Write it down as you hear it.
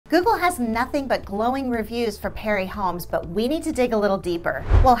Google has nothing but glowing reviews for Perry Homes, but we need to dig a little deeper.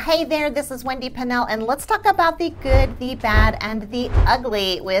 Well, hey there, this is Wendy Pinnell, and let's talk about the good, the bad, and the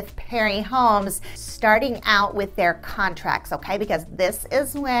ugly with Perry Homes, starting out with their contracts, okay? Because this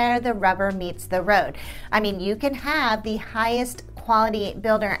is where the rubber meets the road. I mean, you can have the highest quality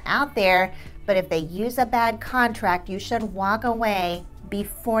builder out there, but if they use a bad contract, you should walk away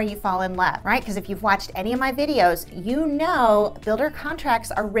before you fall in love, right? Because if you've watched any of my videos, you know builder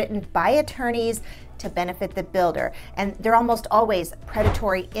contracts are written by attorneys to benefit the builder, and they're almost always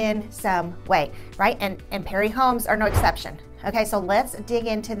predatory in some way, right? And Perry Homes are no exception. Okay, so let's dig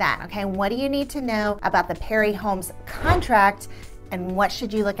into that. Okay, what do you need to know about the Perry Homes contract, and what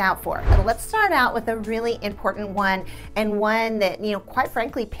should you look out for? So let's start out with a really important one, and one that, you know, quite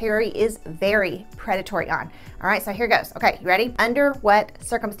frankly, Perry is very predatory on. All right, so here goes. Okay, you ready? Under what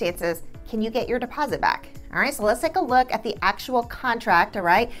circumstances can you get your deposit back? All right, so let's take a look at the actual contract, all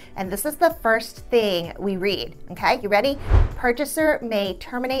right? And this is the first thing we read, okay? You ready? Purchaser may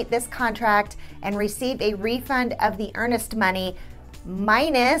terminate this contract and receive a refund of the earnest money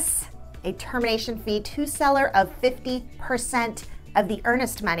minus a termination fee to seller of 50% of the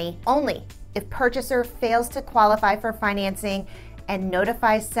earnest money only if purchaser fails to qualify for financing and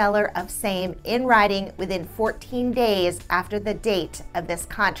notify seller of same in writing within 14 days after the date of this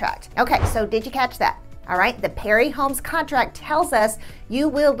contract. Okay, so did you catch that? All right, the Perry Homes contract tells us you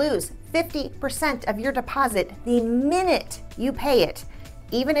will lose 50% of your deposit the minute you pay it,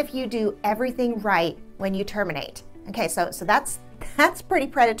 even if you do everything right when you terminate. Okay, so that's pretty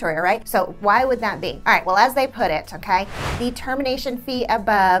predatory, all right? So why would that be? All right, well, as they put it, okay, the termination fee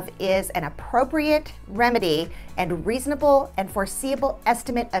above is an appropriate remedy and reasonable and foreseeable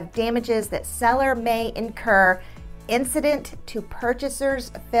estimate of damages that seller may incur incident to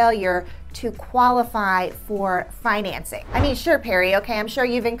purchaser's failure to qualify for financing. I mean, sure, Perry, okay, I'm sure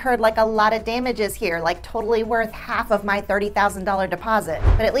you've incurred like a lot of damages here, like totally worth half of my $30,000 deposit.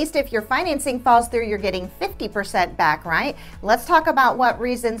 But at least if your financing falls through, you're getting 50% back, right? Let's talk about what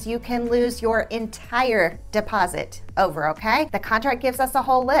reasons you can lose your entire deposit over, okay? The contract gives us a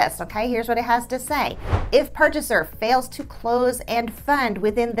whole list, okay? Here's what it has to say. If purchaser fails to close and fund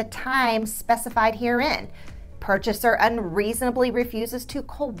within the time specified herein, purchaser unreasonably refuses to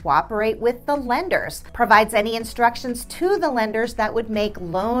cooperate with the lenders, provides any instructions to the lenders that would make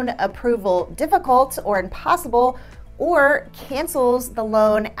loan approval difficult or impossible, or cancels the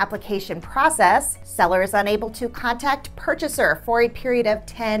loan application process, seller is unable to contact purchaser for a period of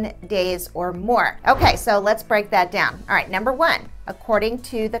 10 days or more. Okay, so let's break that down. All right, number one, according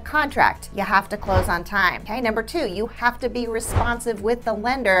to the contract, you have to close on time. Okay, number two, you have to be responsive with the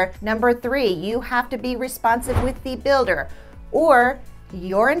lender. Number three, you have to be responsive with the builder, or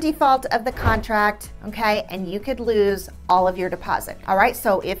you're in default of the contract, okay, and you could lose all of your deposit. All right,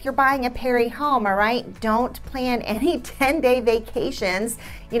 so if you're buying a Perry home, all right, don't plan any 10-day vacations,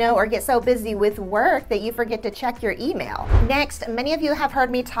 you know, or get so busy with work that you forget to check your email. Next, many of you have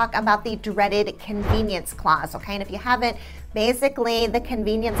heard me talk about the dreaded convenience clause, okay, and if you haven't, basically the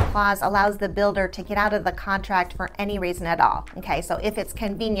convenience clause allows the builder to get out of the contract for any reason at all, okay, so if it's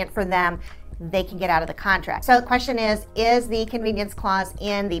convenient for them, they can get out of the contract. So the question is the convenience clause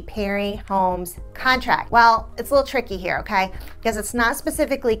in the Perry Homes contract? Well, it's a little tricky here, okay? Because it's not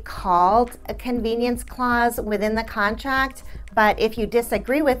specifically called a convenience clause within the contract, but if you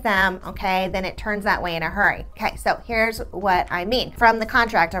disagree with them, okay, then it turns that way in a hurry. Okay, so here's what I mean. From the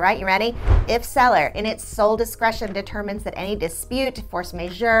contract, all right, you ready? If seller, in its sole discretion, determines that any dispute, force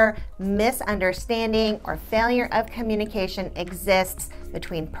majeure, misunderstanding, or failure of communication exists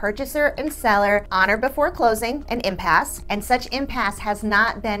between purchaser and seller on or before closing, an impasse, and such impasse has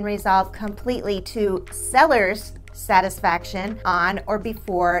not been resolved completely to seller's satisfaction on or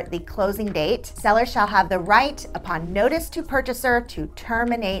before the closing date, seller shall have the right upon notice to purchaser to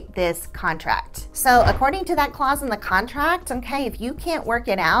terminate this contract. So according to that clause in the contract, okay, if you can't work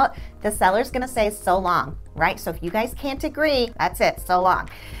it out, the seller's gonna say so long, right? So if you guys can't agree, that's it, so long.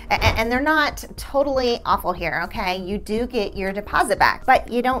 And they're not totally awful here, okay? You do get your deposit back,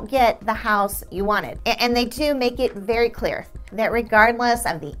 but you don't get the house you wanted. And they do make it very clear that regardless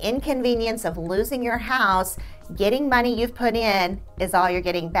of the inconvenience of losing your house, getting money you've put in is all you're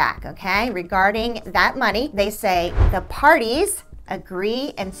getting back, okay? Regarding that money, they say the parties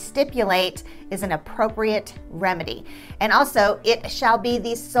agree and stipulate is an appropriate remedy. And also, it shall be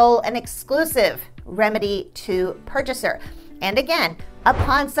the sole and exclusive remedy to purchaser. And again,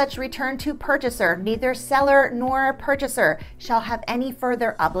 upon such return to purchaser, neither seller nor purchaser shall have any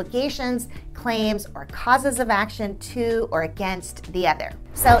further obligations, claims, or causes of action to or against the other.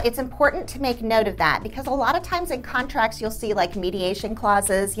 So it's important to make note of that, because a lot of times in contracts you'll see like mediation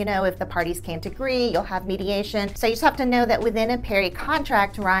clauses. You know, if the parties can't agree, you'll have mediation. So you just have to know that within a Perry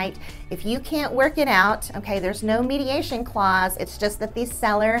contract, right, if you can't work it out, okay, there's no mediation clause. It's just that the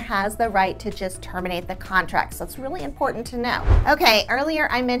seller has the right to just terminate the contract. So it's really important to know. Okay, earlier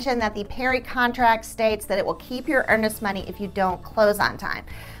I mentioned that the Perry contract states that it will keep your earnest money if you don't close on time.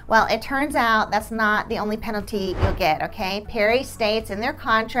 Well, it turns out that's not the only penalty you'll get, okay? Perry states in their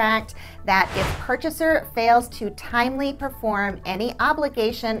contract that if purchaser fails to timely perform any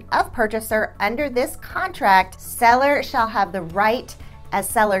obligation of purchaser under this contract, seller shall have the right as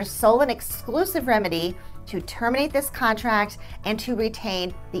seller's sole and exclusive remedy to terminate this contract and to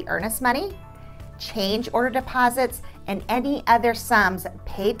retain the earnest money, change order deposits, and any other sums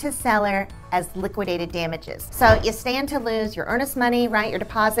paid to seller as liquidated damages. So you stand to lose your earnest money, right, your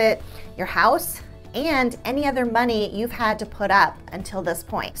deposit, your house, and any other money you've had to put up until this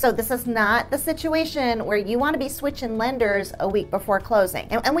point. So this is not the situation where you want to be switching lenders a week before closing.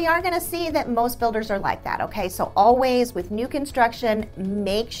 And we are going to see that most builders are like that, okay? So always with new construction,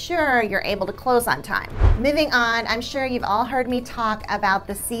 make sure you're able to close on time. Moving on, I'm sure you've all heard me talk about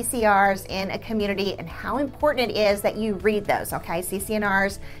the CCRs in a community and how important it is that you read those, okay?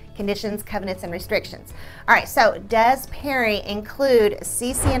 CCNRs, conditions, covenants, and restrictions. All right, so does Perry include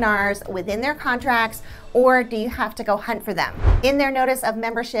CCNRs within their contracts, or do you have to go hunt for them? In their notice of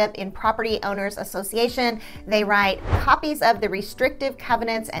membership in Property Owners Association, they write, copies of the restrictive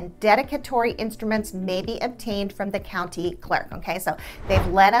covenants and dedicatory instruments may be obtained from the county clerk. Okay, so they've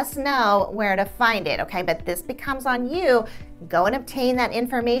let us know where to find it, okay, but this becomes on you. Go and obtain that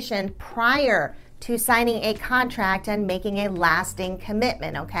information prior to signing a contract and making a lasting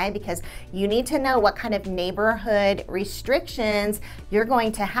commitment, okay? Because you need to know what kind of neighborhood restrictions you're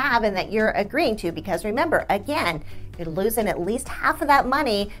going to have and that you're agreeing to, because remember, again, you're losing at least half of that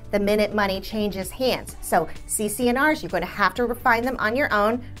money the minute money changes hands. So CCNRs, you're going to have to find them on your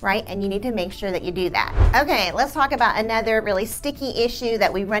own, right? And you need to make sure that you do that. Okay, let's talk about another really sticky issue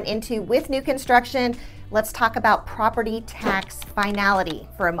that we run into with new construction. Let's talk about property tax finality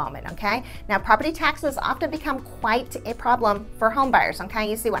for a moment, okay? Now, property taxes often become quite a problem for home buyers, okay?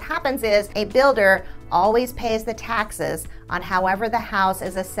 You see, what happens is a builder always pays the taxes on however the house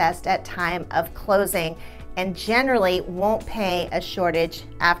is assessed at time of closing, and generally won't pay a shortage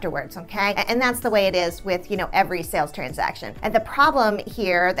afterwards, okay? And that's the way it is with, you know, every sales transaction. And the problem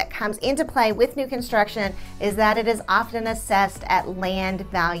here that comes into play with new construction is that it is often assessed at land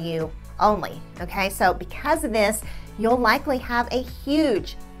value only, okay? So because of this, you'll likely have a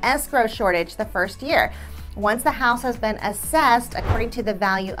huge escrow shortage the first year. Once the house has been assessed according to the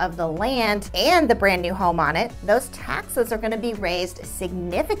value of the land and the brand new home on it, those taxes are going to be raised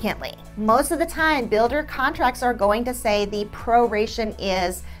significantly. Most of the time, builder contracts are going to say the proration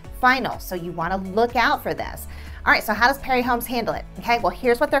is final, so you want to look out for this. All right, so how does Perry Homes handle it? Okay, well,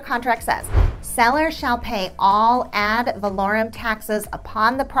 here's what their contract says. Seller shall pay all ad valorem taxes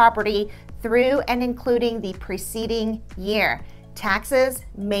upon the property through and including the preceding year. Taxes,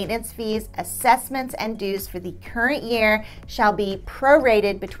 maintenance fees, assessments, and dues for the current year shall be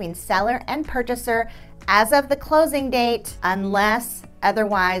prorated between seller and purchaser as of the closing date, unless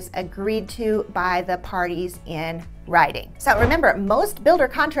otherwise agreed to by the parties in writing. So remember, most builder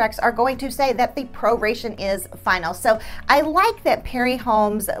contracts are going to say that the proration is final. So I like that Perry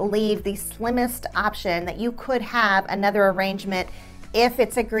Homes leave the slimmest option that you could have another arrangement if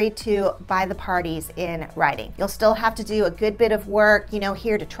it's agreed to by the parties in writing. You'll still have to do a good bit of work, you know,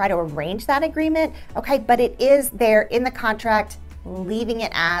 here to try to arrange that agreement, okay, but it is there in the contract, leaving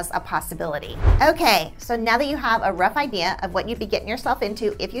it as a possibility. Okay, so now that you have a rough idea of what you'd be getting yourself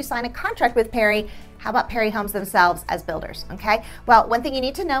into if you sign a contract with Perry, how about Perry Homes themselves as builders, okay? Well, one thing you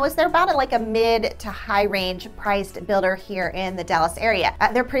need to know is they're about like a mid to high range priced builder here in the Dallas area.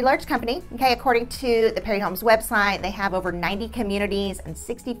 They're a pretty large company, okay? According to the Perry Homes website, they have over 90 communities and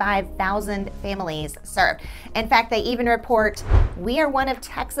 65,000 families served. In fact, they even report, we are one of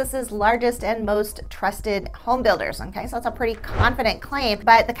Texas's largest and most trusted home builders, okay? So that's a pretty confident claim,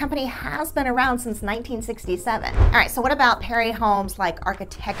 but the company has been around since 1967. All right, so what about Perry Homes like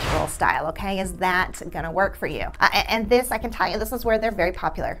architectural style, okay? Is that gonna work for you? And this, I can tell you, this is where they're very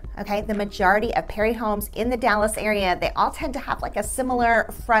popular, okay? The majority of Perry Homes in the Dallas area, they all tend to have like a similar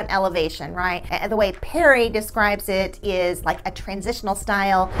front elevation, right? And the way Perry describes it is like a transitional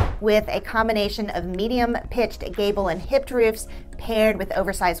style with a combination of medium pitched gable and hipped roofs paired with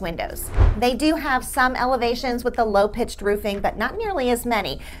oversized windows. They do have some elevations with the low pitched roofing, but not nearly as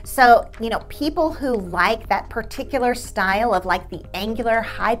many. So, you know, people who like that particular style of like the angular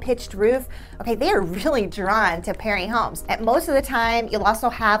high pitched roof okay, they are really drawn to Perry Homes. And most of the time, you'll also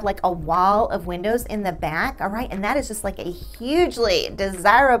have like a wall of windows in the back, all right? And that is just like a hugely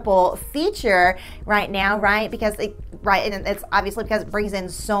desirable feature right now, right? Because and it's obviously because it brings in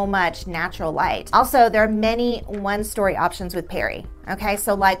so much natural light. Also, there are many one-story options with Perry. Okay,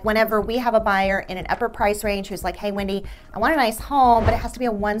 so like whenever we have a buyer in an upper price range who's like, hey Wendy, I want a nice home, but it has to be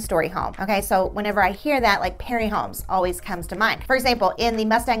a one-story home. Okay, so whenever I hear that, like Perry Homes always comes to mind. For example, in the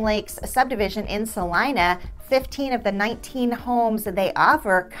Mustang Lakes subdivision in Salina, 15 of the 19 homes that they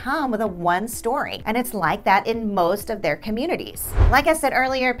offer come with a one-story, and it's like that in most of their communities. Like I said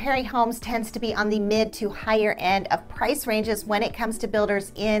earlier, Perry Homes tends to be on the mid to higher end of price ranges when it comes to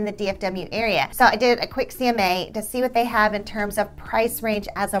builders in the DFW area. So I did a quick CMA to see what they have in terms of price range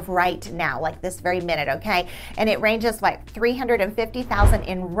as of right now, like this very minute, okay? And it ranges like $350,000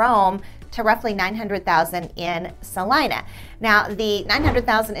 in Rome to roughly $900,000 in Salina. Now, the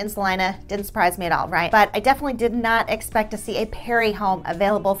 $900,000 in Salina didn't surprise me at all, right? But I definitely did not expect to see a Perry home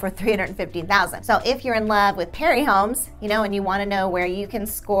available for $350,000. So if you're in love with Perry homes, you know, and you want to know where you can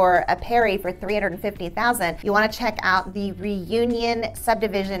score a Perry for $350,000, you want to check out the Reunion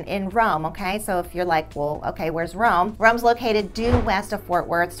subdivision in Rome, okay? So if you're like, well, okay, where's Rome? Rome's located due west of Fort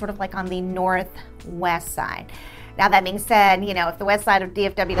Worth, sort of like on the northwest side. Now, that being said, you know, if the west side of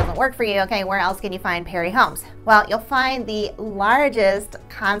DFW doesn't work for you, okay, where else can you find Perry homes? Well, you'll find the largest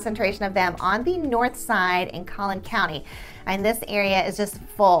concentration of them on the north side in Collin County. And this area is just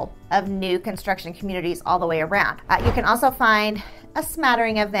full of new construction communities all the way around. You can also find a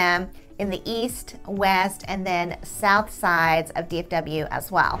smattering of them in the east, west, and then south sides of DFW as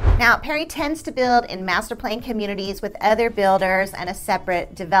well. Now, Perry tends to build in master plan communities with other builders and a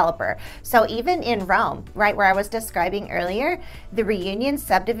separate developer. So even in Rome, right where I was describing earlier, the Reunion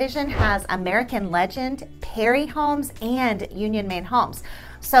subdivision has American Legend, Perry Homes, and Union Main Homes.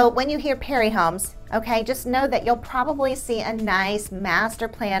 So when you hear Perry Homes, okay, just know that you'll probably see a nice master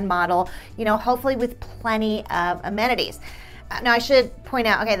plan model, you know, hopefully with plenty of amenities. Now, I should point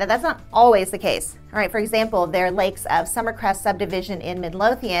out, okay, that's not always the case. All right, for example, their Lakes of Summercrest subdivision in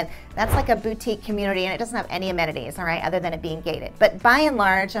Midlothian, that's like a boutique community and it doesn't have any amenities, all right, other than it being gated. But by and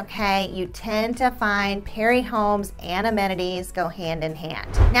large, okay, you tend to find Perry homes and amenities go hand in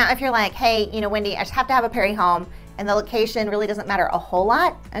hand. Now, if you're like, hey, you know, Wendy, I just have to have a Perry home, and the location really doesn't matter a whole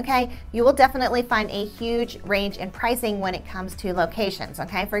lot, okay, you will definitely find a huge range in pricing when it comes to locations,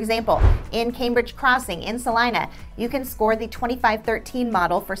 okay? For example, in Cambridge Crossing in Salina, you can score the 2513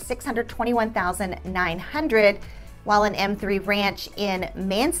 model for $621,900, while in M3 Ranch in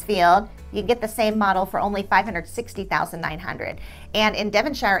Mansfield, you get the same model for only $560,900. And in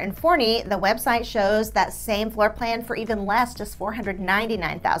Devonshire in Forney, the website shows that same floor plan for even less, just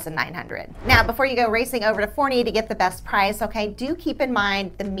 $499,900. Now, before you go racing over to Forney to get the best price, okay, do keep in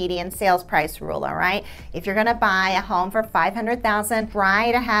mind the median sales price rule, all right? If you're gonna buy a home for $500,000,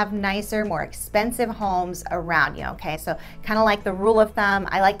 try to have nicer, more expensive homes around you, okay? So kind of like the rule of thumb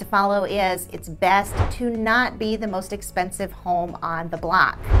I like to follow is it's best to not be the most expensive home on the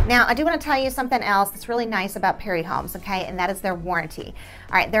block. Now, I do want to tell you something else that's really nice about Perry Homes, okay, and that is their warranty.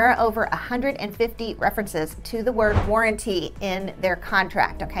 All right, there are over 150 references to the word warranty in their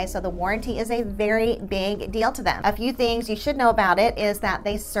contract, okay, so the warranty is a very big deal to them. A few things you should know about it is that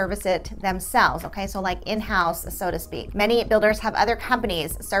they service it themselves, okay, so like in-house, so to speak. Many builders have other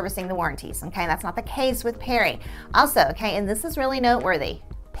companies servicing the warranties, okay, that's not the case with Perry. Also, okay, and this is really noteworthy,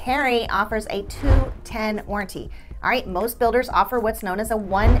 Perry offers a 2-10 warranty. All right, most builders offer what's known as a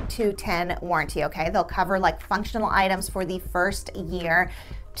 1-2-10 warranty, okay? They'll cover like functional items for the first year,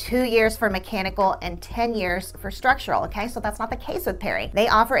 2 years for mechanical, and 10 years for structural, okay? So that's not the case with Perry. They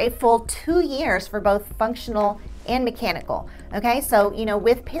offer a full 2 years for both functional and mechanical, okay? So, you know,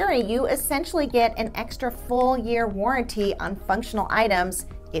 with Perry, you essentially get an extra full year warranty on functional items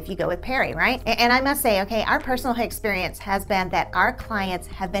if you go with Perry, right? And I must say, okay, our personal experience has been that our clients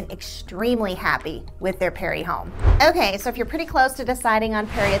have been extremely happy with their Perry home. Okay, so if you're pretty close to deciding on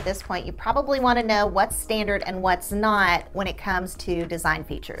Perry at this point, you probably want to know what's standard and what's not when it comes to design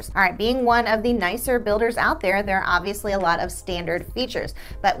features. All right, being one of the nicer builders out there, there are obviously a lot of standard features,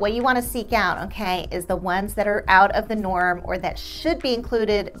 but what you want to seek out, okay, is the ones that are out of the norm or that should be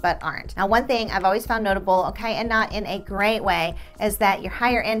included but aren't. Now, one thing I've always found notable, okay, and not in a great way, is that your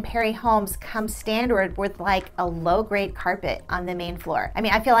higher here in Perry Homes come standard with like a low-grade carpet on the main floor. I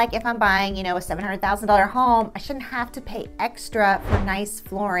mean, I feel like if I'm buying, you know, a $700,000 home, I shouldn't have to pay extra for nice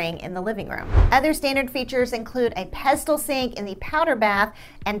flooring in the living room. Other standard features include a pedestal sink in the powder bath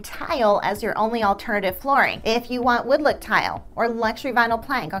and tile as your only alternative flooring. If you want wood look tile or luxury vinyl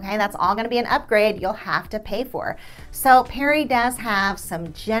plank, okay, that's all going to be an upgrade you'll have to pay for. So Perry does have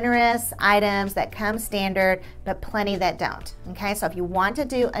some generous items that come standard, but plenty that don't. Okay, so if you want to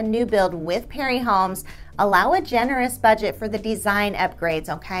do a new build with Perry Homes, allow a generous budget for the design upgrades,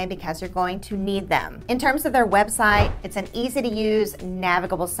 okay, because you're going to need them. In terms of their website, it's an easy to use,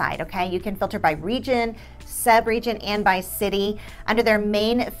 navigable site, okay? You can filter by region, sub-region, and by city. Under their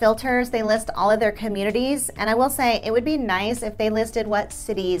main filters, they list all of their communities, and I will say it would be nice if they listed what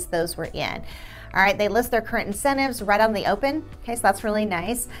cities those were in. All right, they list their current incentives right on the open. Okay, so that's really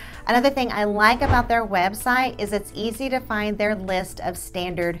nice. Another thing I like about their website is it's easy to find their list of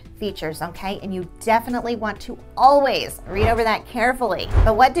standard features, okay? And you definitely want to always read over that carefully.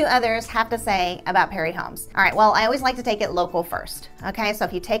 But what do others have to say about Perry Homes? All right, well, I always like to take it local first, okay? So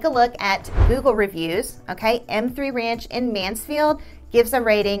if you take a look at Google reviews, okay, M3 Ranch in Mansfield gives a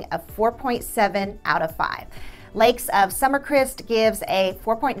rating of 4.7 out of 5. Lakes of Summercrest gives a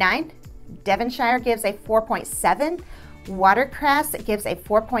 4.9. Devonshire gives a 4.7, Watercress gives a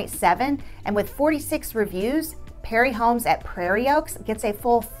 4.7, and with 46 reviews, Perry Homes at Prairie Oaks gets a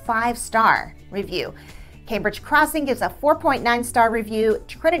full 5-star review. Cambridge Crossing gives a 4.9 star review,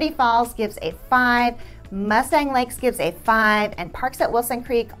 Trinity Falls gives a 5, Mustang Lakes gives a 5, and Parks at Wilson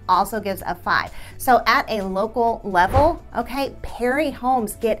Creek also gives a 5. So at a local level, okay, Perry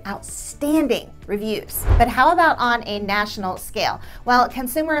Homes get outstanding reviews. But how about on a national scale? Well,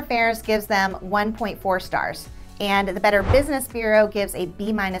 Consumer Affairs gives them 1.4 stars, and the Better Business Bureau gives a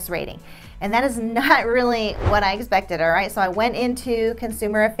B- rating. And that is not really what I expected, all right? So I went into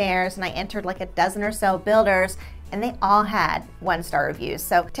Consumer Affairs and I entered like a dozen or so builders, and they all had 1-star reviews.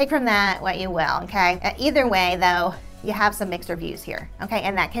 So take from that what you will, okay? Either way though, you have some mixed reviews here, okay?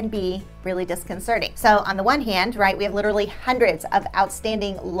 And that can be really disconcerting. So on the one hand, right, we have literally hundreds of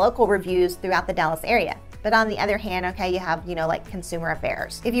outstanding local reviews throughout the Dallas area. But on the other hand, okay, you have, you know, like Consumer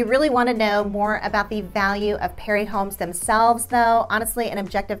Affairs. If you really want to know more about the value of Perry Homes themselves, though, honestly, an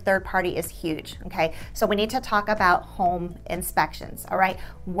objective third party is huge, okay? So we need to talk about home inspections, all right?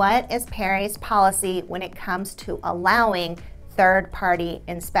 What is Perry's policy when it comes to allowing third-party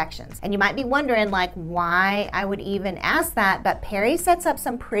inspections? And you might be wondering like why I would even ask that, but Perry sets up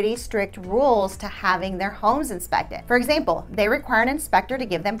some pretty strict rules to having their homes inspected. For example, they require an inspector to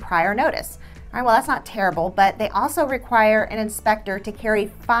give them prior notice. All right, well, that's not terrible, but they also require an inspector to carry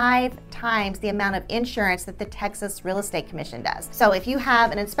 5 times the amount of insurance that the Texas Real Estate Commission does. So if you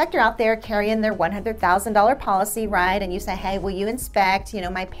have an inspector out there carrying their $100,000 policy, right, and you say, hey, will you inspect, you know,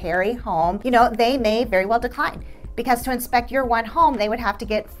 my Perry home? You know, they may very well decline, because to inspect your one home, they would have to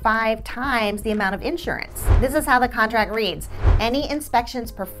get 5 times the amount of insurance. This is how the contract reads. Any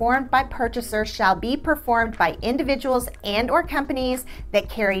inspections performed by purchasers shall be performed by individuals and or companies that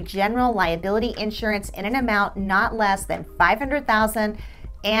carry general liability insurance in an amount not less than $500,000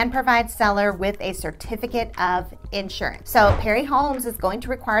 and provide seller with a certificate of insurance. So Perry Homes is going to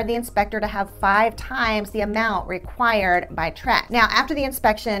require the inspector to have 5 times the amount required by TREC. Now, after the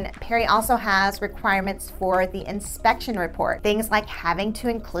inspection, Perry also has requirements for the inspection report. Things like having to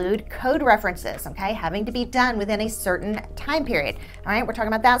include code references, okay? Having to be done within a certain time period. All right, we're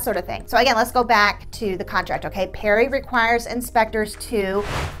talking about that sort of thing. So again, let's go back to the contract, okay? Perry requires inspectors to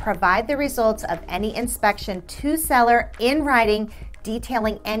provide the results of any inspection to seller in writing,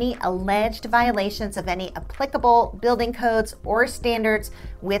 detailing any alleged violations of any applicable building codes or standards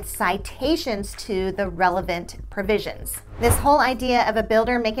with citations to the relevant provisions. This whole idea of a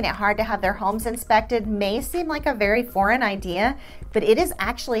builder making it hard to have their homes inspected may seem like a very foreign idea, but it is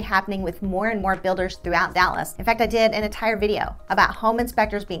actually happening with more and more builders throughout Dallas. In fact, I did an entire video about home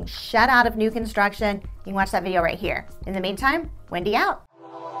inspectors being shut out of new construction. You can watch that video right here. In the meantime, Wendy out.